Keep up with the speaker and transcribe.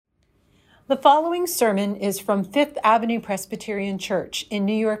The following sermon is from Fifth Avenue Presbyterian Church in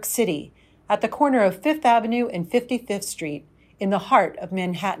New York City, at the corner of Fifth Avenue and 55th Street, in the heart of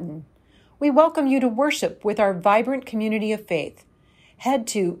Manhattan. We welcome you to worship with our vibrant community of faith. Head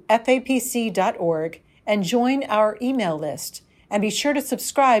to fapc.org and join our email list, and be sure to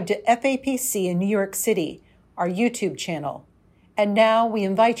subscribe to FAPC in New York City, our YouTube channel. And now we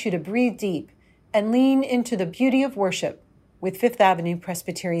invite you to breathe deep and lean into the beauty of worship with Fifth Avenue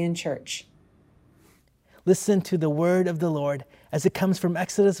Presbyterian Church. Listen to the word of the Lord as it comes from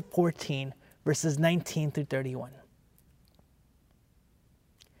Exodus 14, verses 19 through 31.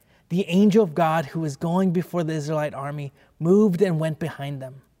 The angel of God who was going before the Israelite army moved and went behind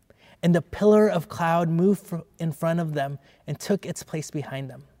them, and the pillar of cloud moved in front of them and took its place behind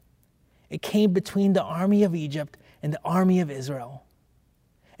them. It came between the army of Egypt and the army of Israel.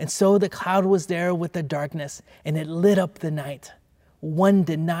 And so the cloud was there with the darkness, and it lit up the night. One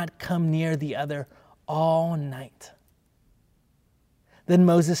did not come near the other all night. Then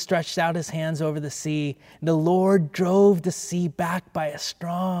Moses stretched out his hands over the sea, and the Lord drove the sea back by a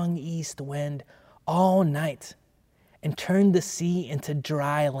strong east wind all night, and turned the sea into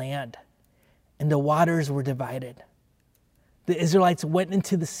dry land, and the waters were divided. The Israelites went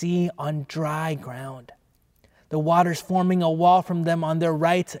into the sea on dry ground, the waters forming a wall from them on their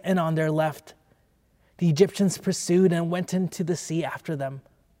right and on their left. The Egyptians pursued and went into the sea after them,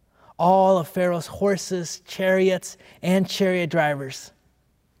 all of Pharaoh's horses, chariots, and chariot drivers.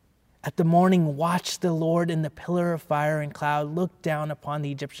 At the morning watch, the Lord in the pillar of fire and cloud looked down upon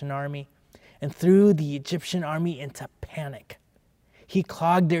the Egyptian army and threw the Egyptian army into panic. He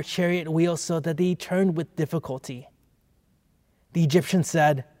clogged their chariot wheels so that they turned with difficulty. The Egyptians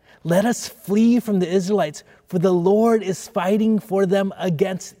said, "Let us flee from the Israelites, for the Lord is fighting for them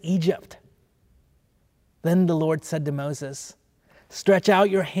against Egypt." Then the Lord said to Moses, "Stretch out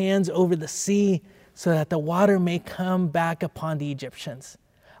your hands over the sea so that the water may come back upon the Egyptians,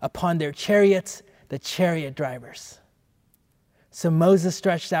 upon their chariots, the chariot drivers." So Moses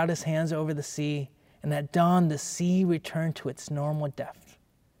stretched out his hands over the sea, and at dawn the sea returned to its normal depth.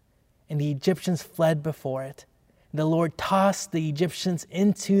 And the Egyptians fled before it. The Lord tossed the Egyptians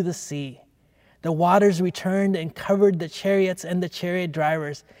into the sea. The waters returned and covered the chariots and the chariot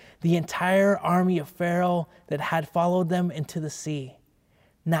drivers, the entire army of Pharaoh that had followed them into the sea.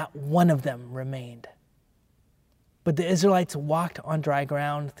 Not one of them remained. But the Israelites walked on dry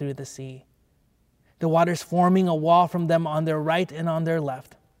ground through the sea, the waters forming a wall from them on their right and on their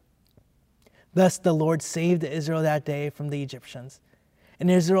left. Thus the Lord saved Israel that day from the Egyptians,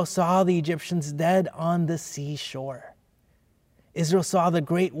 and Israel saw the Egyptians dead on the seashore. Israel saw the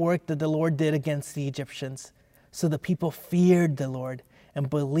great work that the Lord did against the Egyptians, so the people feared the Lord and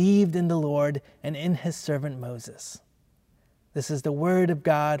believed in the Lord and in his servant Moses. This is the word of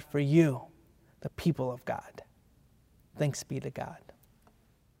God for you, the people of God. Thanks be to God.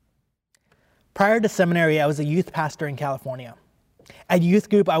 Prior to seminary, I was a youth pastor in California. At youth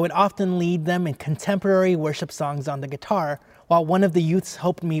group, I would often lead them in contemporary worship songs on the guitar, while one of the youths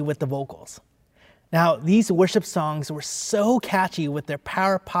helped me with the vocals. Now, these worship songs were so catchy with their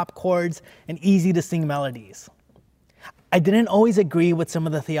power pop chords and easy to sing melodies. I didn't always agree with some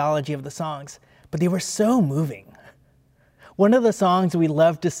of the theology of the songs, but they were so moving. One of the songs we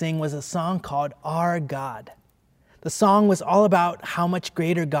loved to sing was a song called Our God. The song was all about how much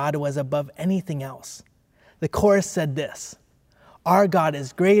greater God was above anything else. The chorus said this: "Our God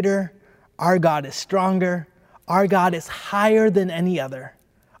is greater, our God is stronger, our God is higher than any other.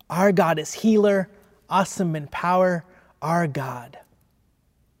 Our God is healer, awesome in power, our God."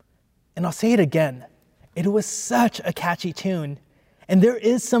 And I'll say it again. It was such a catchy tune. And there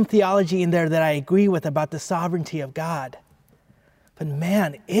is some theology in there that I agree with about the sovereignty of God. But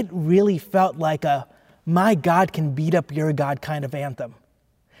man, it really felt like a "my God can beat up your God" kind of anthem.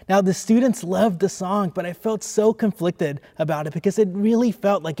 Now, the students loved the song, but I felt so conflicted about it because it really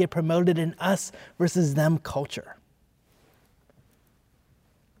felt like it promoted an us versus them culture.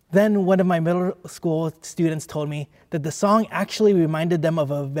 Then one of my middle school students told me that the song actually reminded them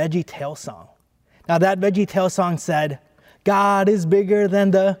of a VeggieTales song. Now, that VeggieTales song said, "God is bigger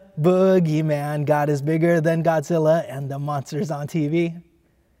than the boogeyman. God is bigger than Godzilla and the monsters on TV."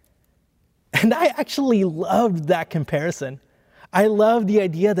 And I actually loved that comparison. I love the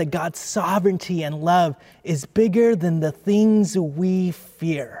idea that God's sovereignty and love is bigger than the things we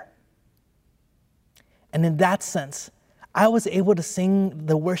fear. And in that sense, I was able to sing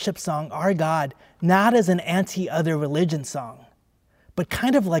the worship song, Our God, not as an anti-other religion song, but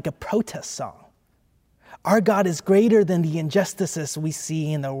kind of like a protest song. Our God is greater than the injustices we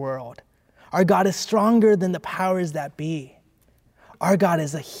see in the world. Our God is stronger than the powers that be. Our God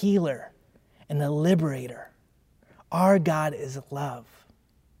is a healer. and a liberator. Our God is love.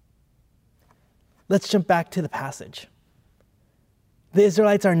 Let's jump back to the passage. The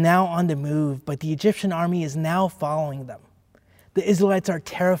Israelites are now on the move, but the Egyptian army is now following them. The Israelites are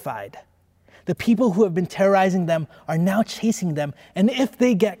terrified. The people who have been terrorizing them are now chasing them, and if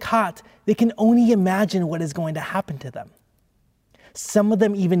they get caught, they can only imagine what is going to happen to them. Some of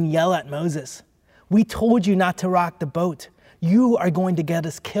them even yell at Moses, "We told you not to rock the boat. You are going to get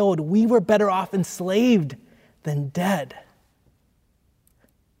us killed. We were better off enslaved than dead."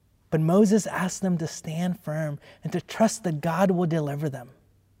 But Moses asked them to stand firm and to trust that God will deliver them.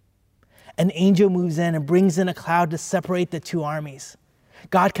 An angel moves in and brings in a cloud to separate the two armies.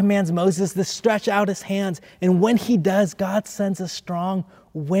 God commands Moses to stretch out his hands, and when he does, God sends a strong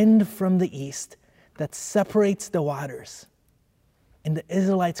wind from the east that separates the waters. And the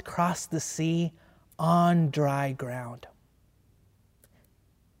Israelites cross the sea on dry ground.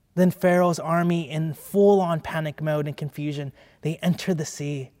 Then Pharaoh's army, in full-on panic mode and confusion, they enter the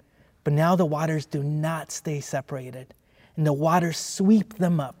sea. But now the waters do not stay separated, and the waters sweep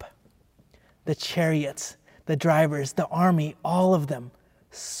them up. The chariots, the drivers, the army, all of them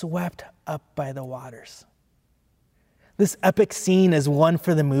swept up by the waters. This epic scene is one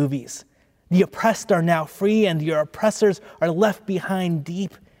for the movies. The oppressed are now free, and your oppressors are left behind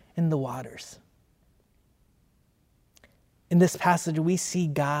deep in the waters. In this passage, we see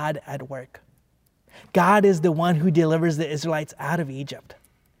God at work. God is the one who delivers the Israelites out of Egypt.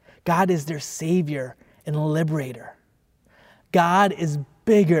 God is their Savior and liberator. God is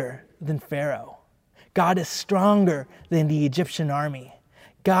bigger than Pharaoh. God is stronger than the Egyptian army.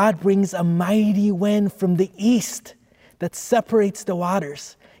 God brings a mighty wind from the east that separates the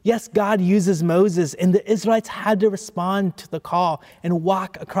waters. Yes, God uses Moses, and the Israelites had to respond to the call and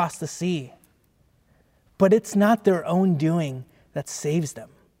walk across the sea. But it's not their own doing that saves them.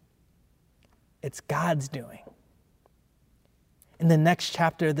 It's God's doing. In the next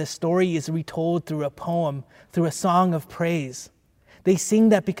chapter, this story is retold through a poem, through a song of praise. They sing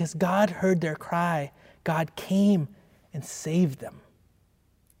that because God heard their cry, God came and saved them.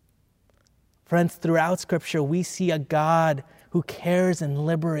 Friends, throughout Scripture, we see a God who cares and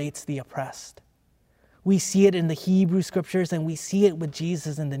liberates the oppressed. We see it in the Hebrew Scriptures, and we see it with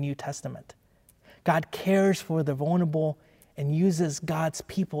Jesus in the New Testament. God cares for the vulnerable and uses God's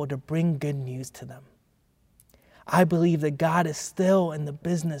people to bring good news to them. I believe that God is still in the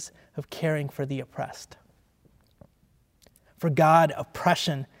business of caring for the oppressed. For God,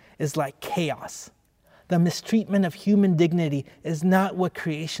 oppression is like chaos. The mistreatment of human dignity is not what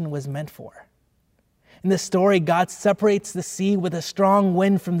creation was meant for. In this story, God separates the sea with a strong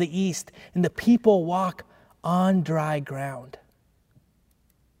wind from the east, and the people walk on dry ground.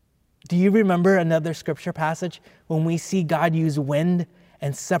 Do you remember another scripture passage when we see God use wind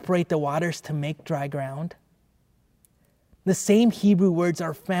and separate the waters to make dry ground? The same Hebrew words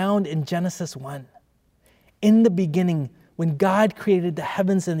are found in Genesis 1. In the beginning, when God created the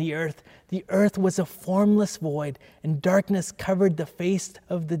heavens and the earth was a formless void, and darkness covered the face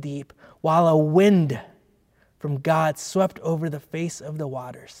of the deep, while a wind from God swept over the face of the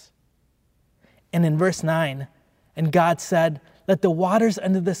waters. And in verse 9, and God said, "Let the waters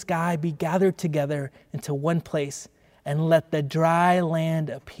under the sky be gathered together into one place, and let the dry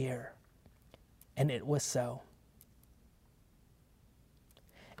land appear." And it was so.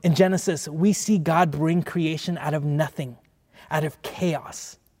 In Genesis, we see God bring creation out of nothing, out of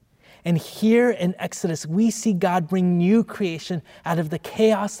chaos. And here in Exodus, we see God bring new creation out of the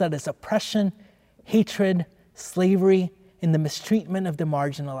chaos that is oppression, hatred, slavery, and the mistreatment of the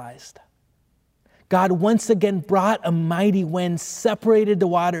marginalized. God once again brought a mighty wind, separated the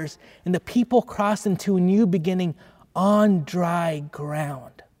waters, and the people crossed into a new beginning on dry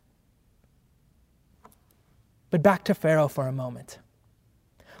ground. But back to Pharaoh for a moment.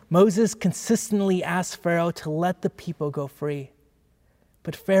 Moses consistently asked Pharaoh to let the people go free,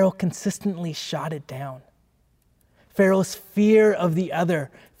 but Pharaoh consistently shot it down. Pharaoh's fear of the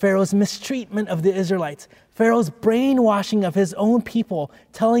other, Pharaoh's mistreatment of the Israelites, Pharaoh's brainwashing of his own people,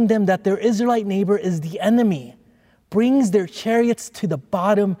 telling them that their Israelite neighbor is the enemy, brings their chariots to the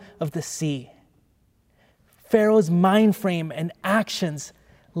bottom of the sea. Pharaoh's mind frame and actions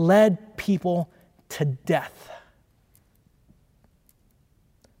led people to death.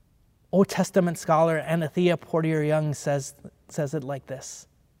 Old Testament scholar Anathea Porter-Young says it like this: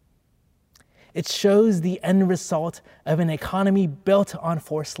 "It shows the end result of an economy built on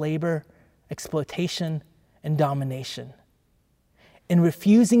forced labor, exploitation, and domination. In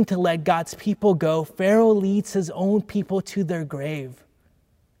refusing to let God's people go, Pharaoh leads his own people to their grave.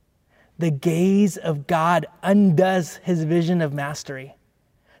 The gaze of God undoes his vision of mastery.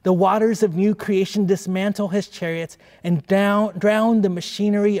 The waters of new creation dismantle his chariots and drown the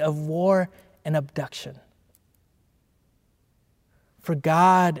machinery of war and abduction. For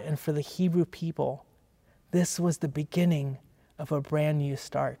God and for the Hebrew people, this was the beginning of a brand new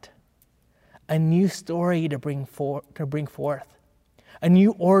start, a new story to bring forth, a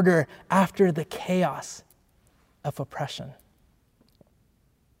new order after the chaos of oppression.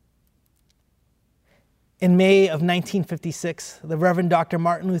 In May of 1956, the Reverend Dr.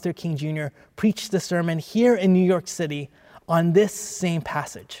 Martin Luther King Jr. preached a sermon here in New York City on this same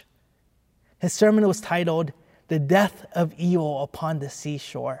passage. His sermon was titled, "The Death of Evil Upon the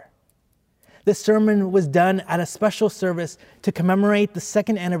Seashore." The sermon was done at a special service to commemorate the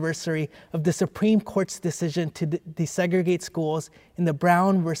second anniversary of the Supreme Court's decision to desegregate schools in the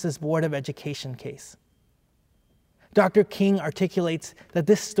Brown versus Board of Education case. Dr. King articulates that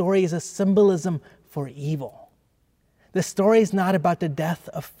this story is a symbolism for evil. The story is not about the death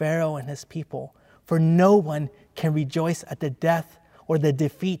of Pharaoh and his people, for no one can rejoice at the death or the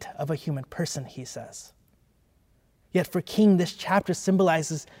defeat of a human person, he says. Yet for King, this chapter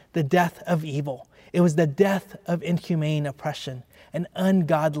symbolizes the death of evil. It was the death of inhumane oppression and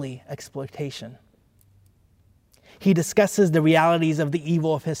ungodly exploitation. He discusses the realities of the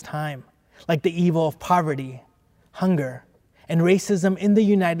evil of his time, like the evil of poverty, hunger, and racism in the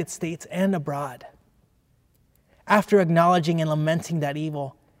United States and abroad. After acknowledging and lamenting that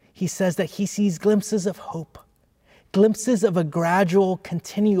evil, he says that he sees glimpses of hope, glimpses of a gradual,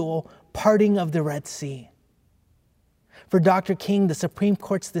 continual parting of the Red Sea. For Dr. King, the Supreme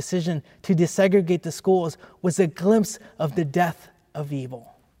Court's decision to desegregate the schools was a glimpse of the death of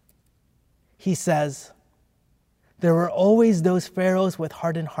evil. He says, "There were always those pharaohs with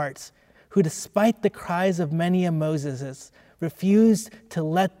hardened hearts who, despite the cries of many a Moses, refused to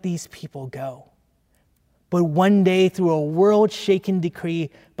let these people go. But one day, through a world-shaking decree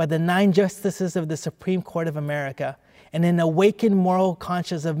by the 9 justices of the Supreme Court of America and an awakened moral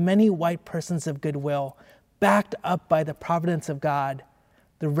conscience of many white persons of goodwill, backed up by the providence of God,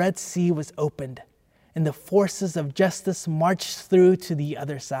 the Red Sea was opened, and the forces of justice marched through to the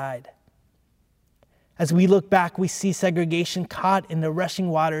other side." As we look back, we see segregation caught in the rushing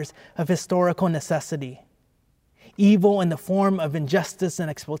waters of historical necessity. Evil in the form of injustice and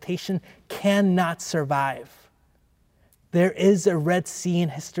exploitation cannot survive. There is a Red Sea in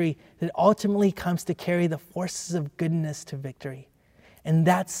history that ultimately comes to carry the forces of goodness to victory. And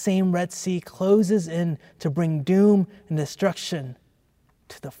that same Red Sea closes in to bring doom and destruction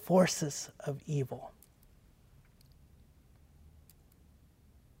to the forces of evil.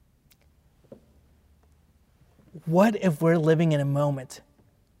 What if we're living in a moment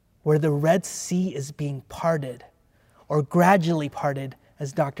where the Red Sea is being parted, or gradually parted,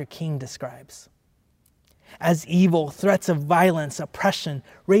 as Dr. King describes? As evil, threats of violence, oppression,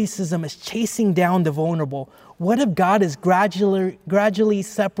 racism is chasing down the vulnerable, what if God is gradually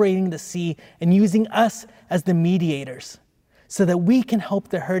separating the sea and using us as the mediators so that we can help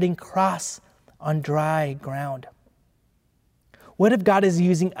the hurting cross on dry ground? What if God is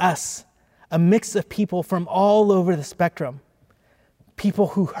using us, a mix of people from all over the spectrum, people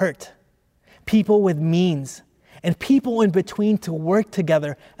who hurt, people with means, and people in between, to work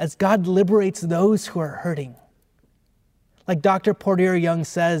together as God liberates those who are hurting? Like Dr. Porter Young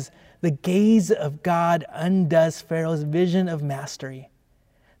says, the gaze of God undoes Pharaoh's vision of mastery.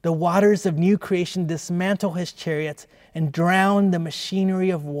 The waters of new creation dismantle his chariots and drown the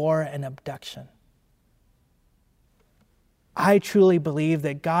machinery of war and abduction. I truly believe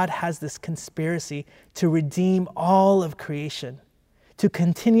that God has this conspiracy to redeem all of creation, to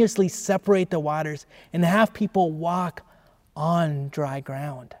continuously separate the waters and have people walk on dry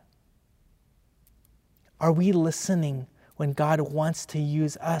ground. Are we listening when God wants to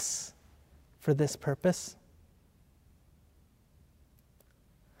use us for this purpose?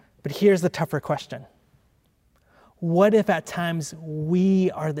 But here's the tougher question. What if at times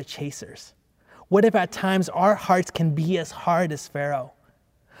we are the chasers? What if at times our hearts can be as hard as Pharaoh?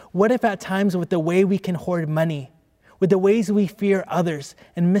 What if at times, with the way we can hoard money, with the ways we fear others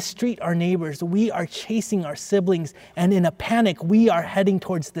and mistreat our neighbors, we are chasing our siblings, and in a panic, we are heading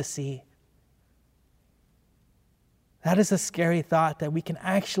towards the sea? That is a scary thought, that we can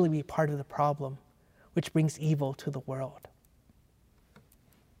actually be part of the problem, which brings evil to the world.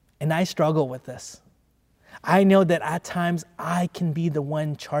 And I struggle with this. I know that at times I can be the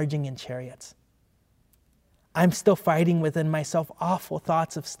one charging in chariots. I'm still fighting within myself awful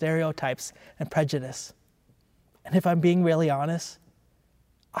thoughts of stereotypes and prejudice. And if I'm being really honest,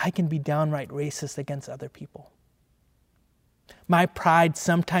 I can be downright racist against other people. My pride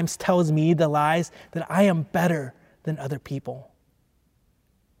sometimes tells me the lies that I am better than other people.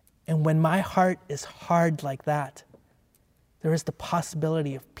 And when my heart is hard like that, there is the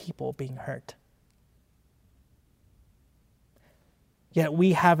possibility of people being hurt. Yet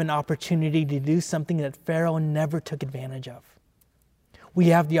we have an opportunity to do something that Pharaoh never took advantage of. We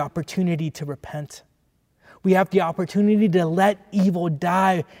have the opportunity to repent. We have the opportunity to let evil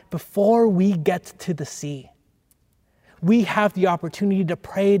die before we get to the sea. We have the opportunity to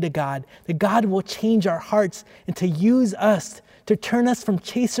pray to God, that God will change our hearts and to use us to turn us from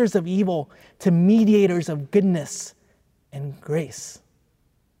chasers of evil to mediators of goodness and grace.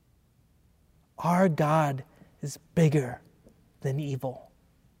 Our God is bigger than evil.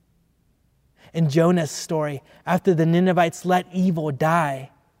 In Jonah's story, after the Ninevites let evil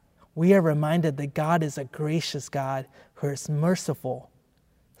die, we are reminded that God is a gracious God who is merciful,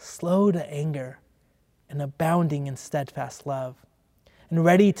 slow to anger, and abounding in steadfast love, and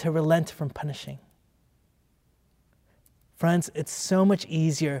ready to relent from punishing. Friends, it's so much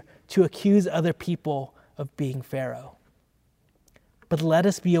easier to accuse other people of being Pharaoh. But let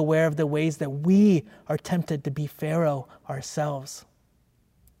us be aware of the ways that we are tempted to be Pharaoh ourselves.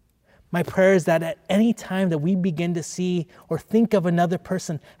 My prayer is that at any time that we begin to see or think of another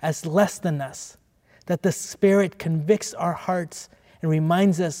person as less than us, that the Spirit convicts our hearts and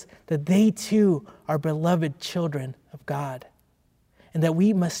reminds us that they too are beloved children of God, and that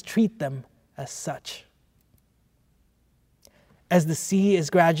we must treat them as such. As the sea is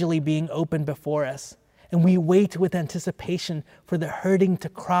gradually being opened before us, and we wait with anticipation for the hurting to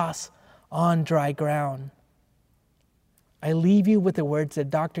cross on dry ground, I leave you with the words that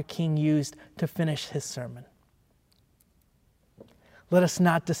Dr. King used to finish his sermon. Let us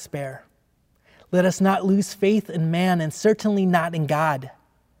not despair. Let us not lose faith in man, and certainly not in God.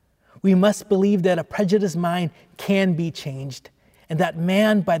 We must believe that a prejudiced mind can be changed, and that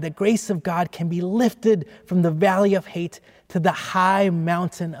man, by the grace of God, can be lifted from the valley of hate to the high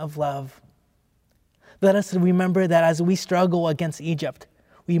mountain of love. Let us remember that as we struggle against Egypt,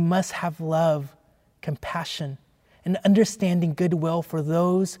 we must have love, compassion, and understanding goodwill for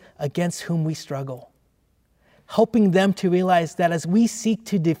those against whom we struggle, helping them to realize that as we seek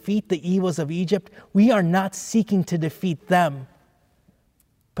to defeat the evils of Egypt, we are not seeking to defeat them,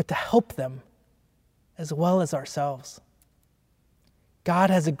 but to help them as well as ourselves. God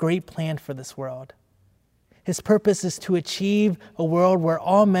has a great plan for this world. His purpose is to achieve a world where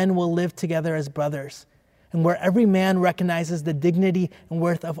all men will live together as brothers, and where every man recognizes the dignity and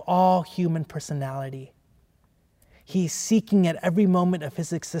worth of all human personality. He is seeking at every moment of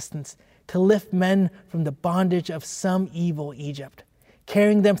his existence to lift men from the bondage of some evil Egypt,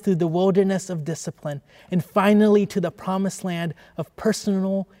 carrying them through the wilderness of discipline, and finally to the promised land of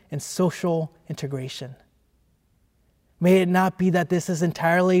personal and social integration. May it not be that this is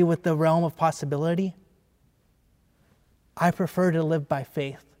entirely with the realm of possibility. I prefer to live by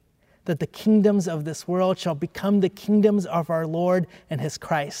faith, that the kingdoms of this world shall become the kingdoms of our Lord and his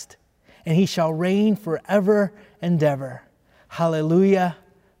Christ, and he shall reign forever and ever. Hallelujah,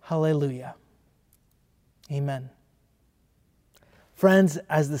 hallelujah. Amen. Friends,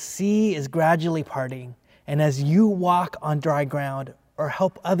 as the sea is gradually parting, and as you walk on dry ground or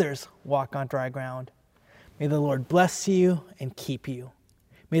help others walk on dry ground, may the Lord bless you and keep you.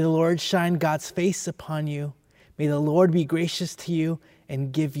 May the Lord shine God's face upon you. May the Lord be gracious to you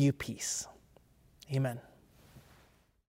and give you peace. Amen.